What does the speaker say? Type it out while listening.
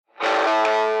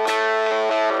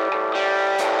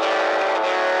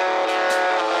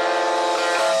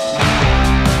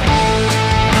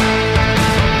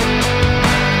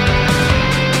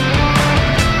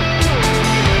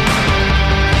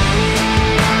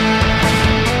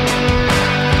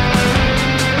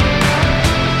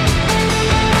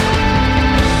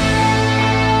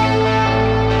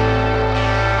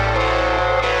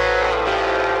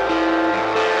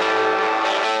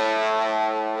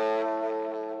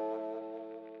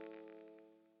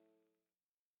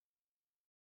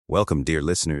Welcome, dear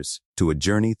listeners, to a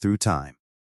journey through time.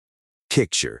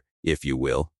 Picture, if you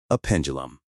will, a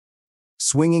pendulum,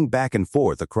 swinging back and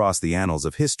forth across the annals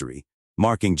of history,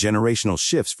 marking generational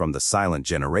shifts from the silent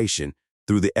generation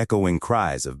through the echoing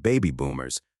cries of baby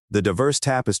boomers, the diverse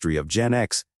tapestry of Gen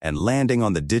X, and landing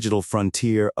on the digital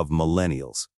frontier of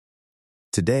millennials.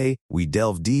 Today, we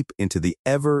delve deep into the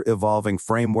ever-evolving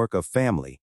framework of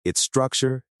family, its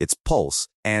structure, its pulse,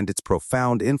 and its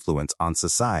profound influence on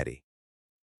society.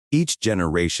 Each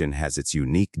generation has its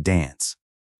unique dance,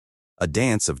 a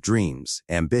dance of dreams,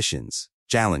 ambitions,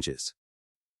 challenges,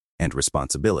 and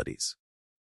responsibilities.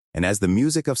 And as the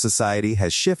music of society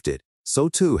has shifted, so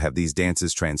too have these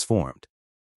dances transformed.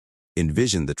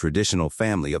 Envision the traditional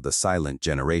family of the silent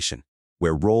generation,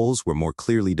 where roles were more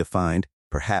clearly defined,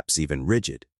 perhaps even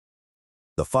rigid.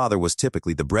 The father was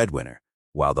typically the breadwinner,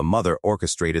 while the mother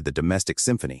orchestrated the domestic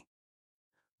symphony.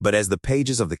 But as the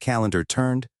pages of the calendar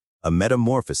turned, a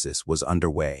metamorphosis was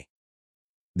underway.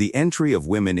 The entry of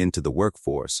women into the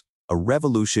workforce, a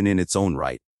revolution in its own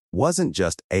right, wasn't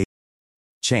just a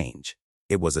change,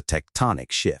 it was a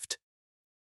tectonic shift.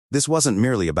 This wasn't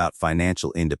merely about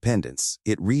financial independence,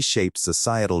 it reshaped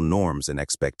societal norms and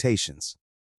expectations.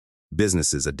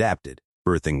 Businesses adapted,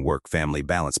 birthing work-family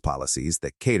balance policies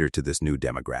that cater to this new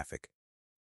demographic.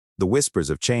 The whispers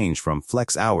of change from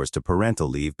flex hours to parental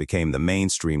leave became the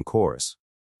mainstream chorus.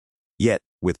 Yet,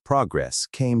 with progress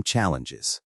came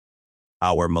challenges.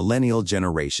 Our millennial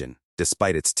generation,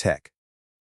 despite its tech,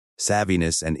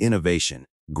 savviness, and innovation,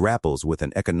 grapples with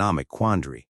an economic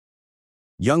quandary.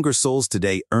 Younger souls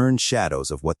today earn shadows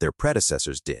of what their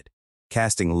predecessors did,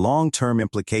 casting long-term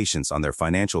implications on their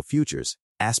financial futures,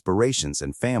 aspirations,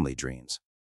 and family dreams.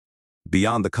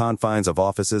 Beyond the confines of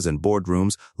offices and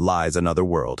boardrooms lies another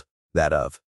world, that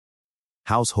of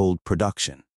household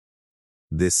production.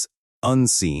 This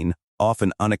unseen,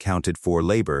 often unaccounted-for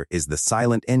labor is the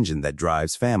silent engine that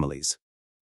drives families.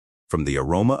 From the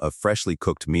aroma of freshly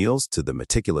cooked meals to the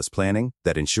meticulous planning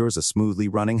that ensures a smoothly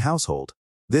running household,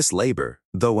 this labor,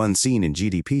 though unseen in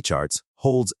GDP charts,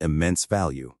 holds immense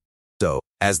value. So,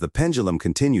 as the pendulum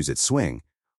continues its swing,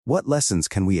 what lessons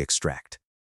can we extract?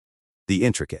 The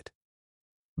intricate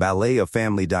ballet of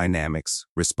family dynamics,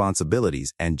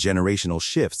 responsibilities, and generational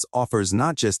shifts offers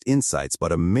not just insights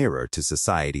but a mirror to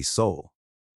society's soul.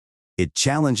 It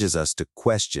challenges us to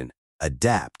question,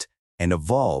 adapt, and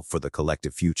evolve for the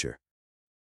collective future.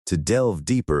 To delve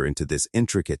deeper into this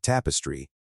intricate tapestry,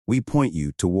 we point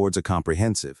you towards a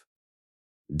comprehensive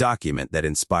document that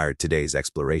inspired today's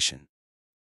exploration.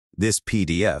 This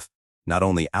PDF not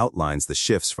only outlines the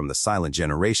shifts from the silent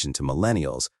generation to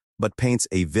millennials, but paints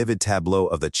a vivid tableau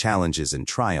of the challenges and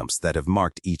triumphs that have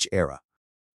marked each era.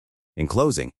 In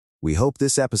closing, we hope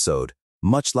this episode,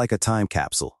 much like a time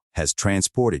capsule, has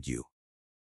transported you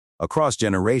across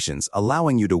generations,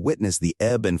 allowing you to witness the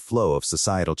ebb and flow of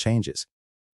societal changes.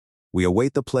 We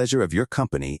await the pleasure of your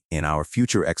company in our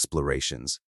future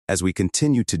explorations as we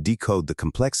continue to decode the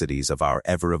complexities of our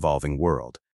ever-evolving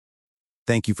world.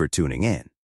 Thank you for tuning in.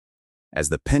 As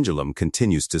the pendulum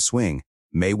continues to swing,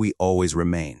 may we always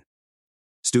remain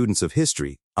students of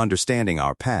history, understanding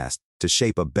our past to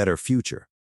shape a better future.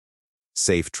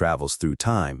 Safe travels through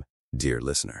time, dear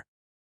listener.